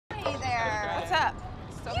Hey there. What's up?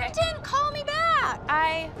 Okay. You didn't call me back.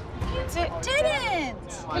 I didn't.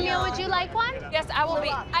 Camille, would you like one? Yes, I will be.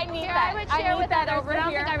 I need here, that. I would share with that others, over but I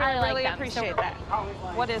don't here. think I really like them, appreciate so- that.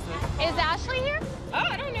 What is this? Is Ashley here? Oh,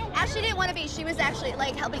 I don't know. Ashley didn't want to be. She was actually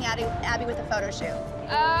like helping Abby with the photo shoot.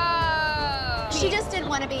 Oh. She just didn't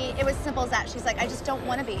want to be. It was simple as that. She's like, I just don't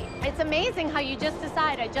want to be. It's amazing how you just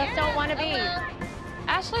decide, I just don't want to be.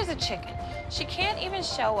 Ashley's a chicken. She can't even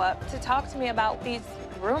show up to talk to me about these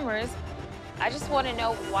rumors. I just want to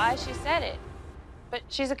know why she said it. But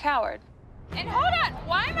she's a coward. And hold on,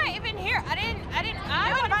 why am I even here?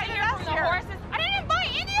 I want to hear from the horses. I didn't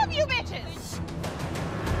invite any of you bitches.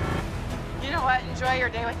 You know what? Enjoy your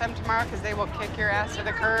day with them tomorrow because they will kick your ass to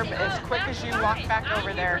the curb as quick as you walk back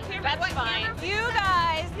over there. That's fine. You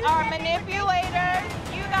guys are manipulators.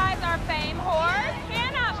 You guys are fame whores.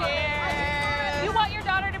 Cannot believe. You want your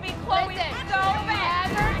daughter to be Chloe so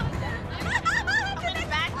bad.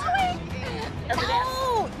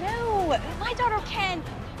 No, my daughter can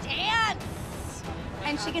dance.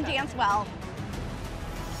 And she can dance well.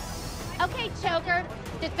 Okay, choker,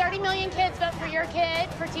 did 30 million kids vote for your kid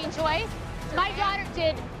for Teen Choice? My daughter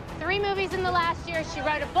did 3 movies in the last year. She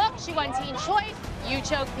wrote a book, she won Teen Choice. You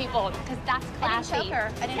choke people, because that's classy. I didn't choke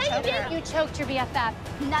her. I didn't choke her. You choked your BFF.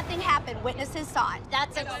 Nothing happened. Witnesses saw it.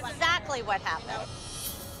 That's exactly what happened.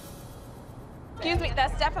 Excuse me,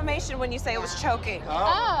 that's defamation when you say it was choking.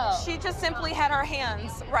 Oh. She just simply had her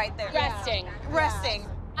hands right there. Resting. Resting.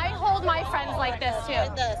 I hold my friends like this, too.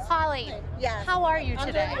 Like this. Holly, Yes. how are you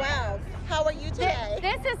today? I'm doing well. How are you today?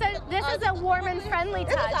 This is a warm and friendly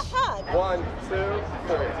This touch. is a hug. 1, 2,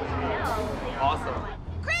 3. Awesome.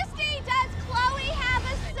 Christy, does Chloe have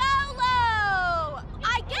a solo?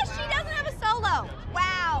 I guess she doesn't have a solo.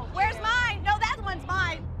 Wow. Where's mine? No, that one's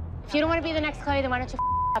mine. If you don't want to be the next Chloe, then why don't you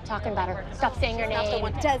stop talking about her? Stop saying her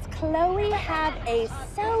name. Does Chloe have a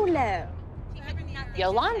solo?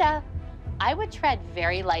 Yolanda, I would tread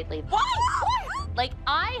very lightly. What? Like,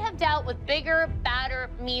 I have dealt with bigger, badder,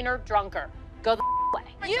 meaner, drunker. Go the way.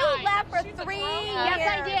 You left for 3 years. Yes,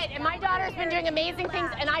 I did. And my daughter's been doing amazing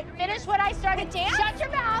things. And I finished what I started. With dance? Shut your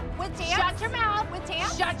mouth. With dance? Shut your mouth. With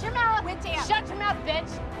dance? Shut your mouth. With dance? Shut your mouth,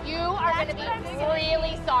 bitch. You are going to be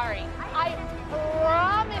really sorry. I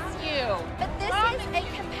promise you. But this is a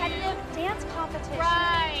competitive dance competition.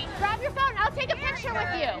 Right. Grab your phone. I'll take a picture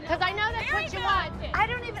with you. Because I know that's what you want. I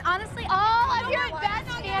don't even, honestly. All of your best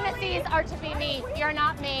fantasies are to be me. You're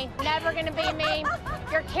not me. Never gonna be me.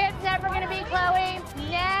 Your kid's never gonna be Chloe.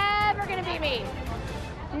 Never gonna be me.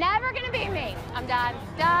 Never gonna be me. I'm done.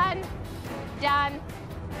 Done. Done.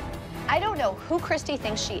 I don't know who Christi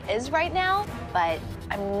thinks she is right now, but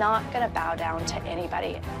I'm not gonna bow down to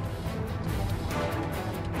anybody.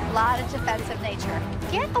 A lot of defensive nature.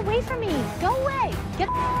 Get away from me. Go away. Get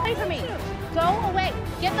away from me. Go away.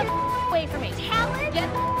 Get the away from me. Talent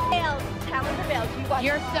prevails. Talent prevails.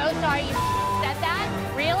 You're so sorry you said that?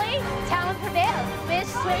 Really? Talent prevails. Bitch,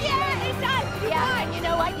 switch. Yeah, it does. Yeah, and you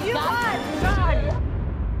know what? You won.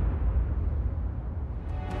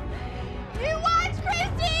 You won,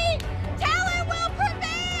 Christy! Talent will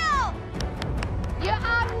prevail! You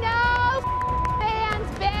have no fans,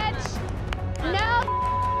 bitch. No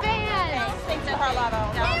fans. Thanks to Carlotta.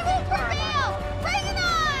 We will prevail! Bring it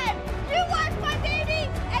on! You watch my baby,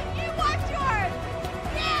 and you watch yours!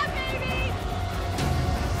 Yeah, baby!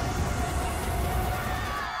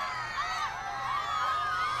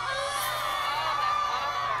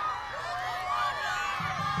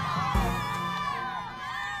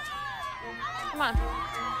 Come on.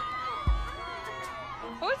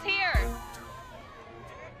 Who's here?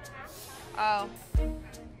 Oh.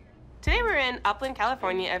 Today we're in Upland,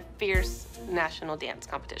 California, a fierce national dance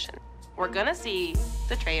competition. We're gonna see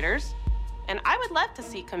the Traders, and I would love to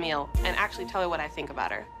see Camille and actually tell her what I think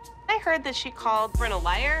about her. I heard that she called Bryn a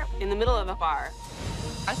liar in the middle of a bar.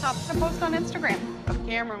 I saw a post on Instagram of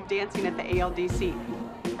Cameron dancing at the ALDC.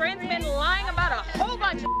 Bryn's been lying about a whole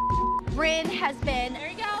bunch of Bryn has been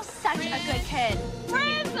such a good kid.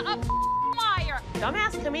 Bryn's a liar.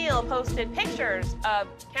 Dumbass Camille posted pictures of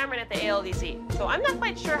Cameron at the ALDC, so I'm not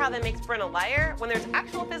quite sure how that makes Bryn a liar when there's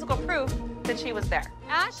actual physical proof that she was there.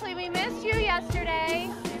 Ashley, we missed you yesterday.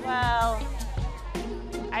 Well,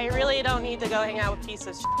 I really don't need to go hang out with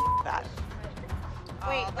pieces like that.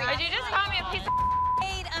 Wait, did you just call me a piece of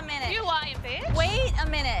Wait a minute. you lying bitch? Wait a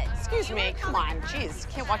minute. Excuse me, come on, jeez.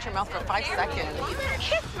 Can't watch your mouth for 5 seconds. You better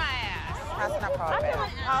kiss my ass. That's inappropriate.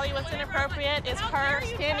 Holly, what's inappropriate is her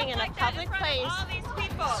standing in a public place All these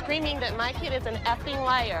people. screaming that my kid is an effing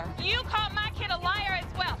liar. You called my kid a liar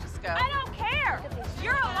as well. Just go. I don't care.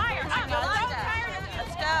 You're a liar. I'm so Yolanda. tired of you.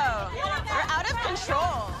 Let's go. We're out of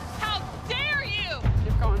control. How dare you?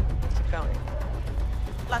 Keep going.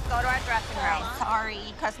 Let's go to our dressing room. Sorry.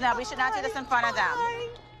 Because no, we should not do this in front of them.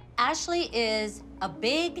 Ashley is a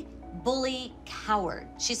big bully coward.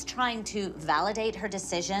 She's trying to validate her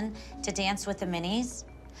decision to dance with the minis.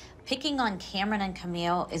 Picking on Cameron and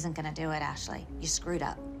Camille isn't gonna do it, Ashley. You screwed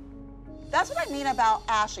up. That's what I mean about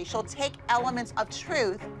Ashley. She'll take elements of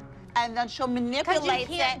truth and then she'll manipulate it. Because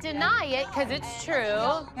you can't deny it, because it's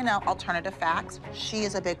true. You know, alternative facts. She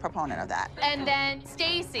is a big proponent of that. And then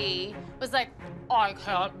Stacy was like, I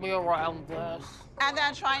can't be around this. And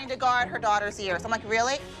then trying to guard her daughter's ears. I'm like,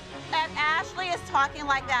 really? And Ashley is talking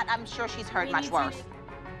like that. I'm sure she's heard much worse.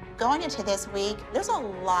 Going into this week, there's a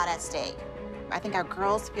lot at stake. I think our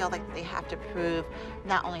girls feel like they have to prove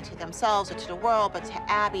not only to themselves or to the world, but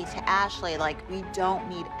to Abby, to Ashley, like we don't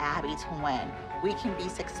need Abby to win. We can be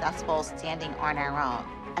successful standing on our own.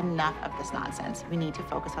 Enough of this nonsense. We need to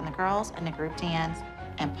focus on the girls and the group dance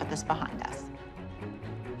and put this behind us.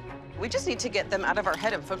 We just need to get them out of our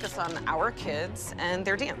head and focus on our kids and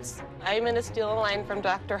their dance. I'm gonna steal a line from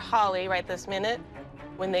Dr. Holly right this minute.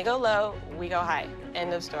 When they go low, we go high.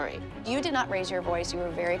 End of story. You did not raise your voice. You were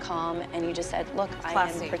very calm, and you just said, look, I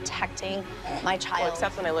am protecting my child. Well,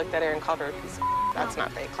 except when I looked at her and called her a piece of That's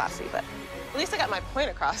not very classy, but at least I got my point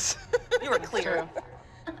across. You were clear.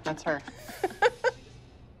 That's her.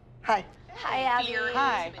 Hi. Hi, Abby.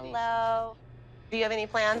 Hi. Hello. Do you have any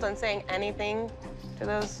plans on saying anything to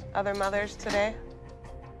those other mothers today?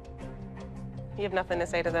 You have nothing to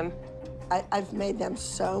say to them? I've made them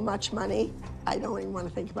so much money, I don't even want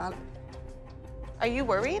to think about it. Are you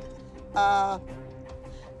worried? I'm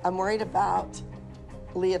worried about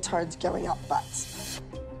leotards going up butts.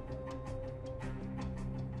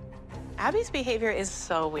 Abby's behavior is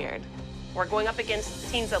so weird. We're going up against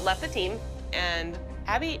teams that left the team, and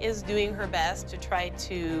Abby is doing her best to try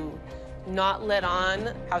to not let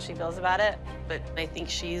on how she feels about it, but I think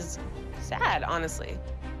she's sad, honestly.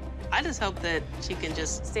 I just hope that she can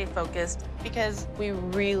just stay focused because we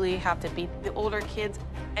really have to beat the older kids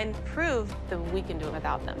and prove that we can do it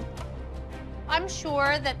without them. I'm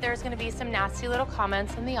sure that there's going to be some nasty little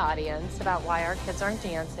comments in the audience about why our kids aren't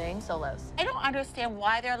dancing solos. I don't understand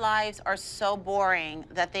why their lives are so boring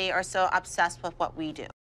that they are so obsessed with what we do.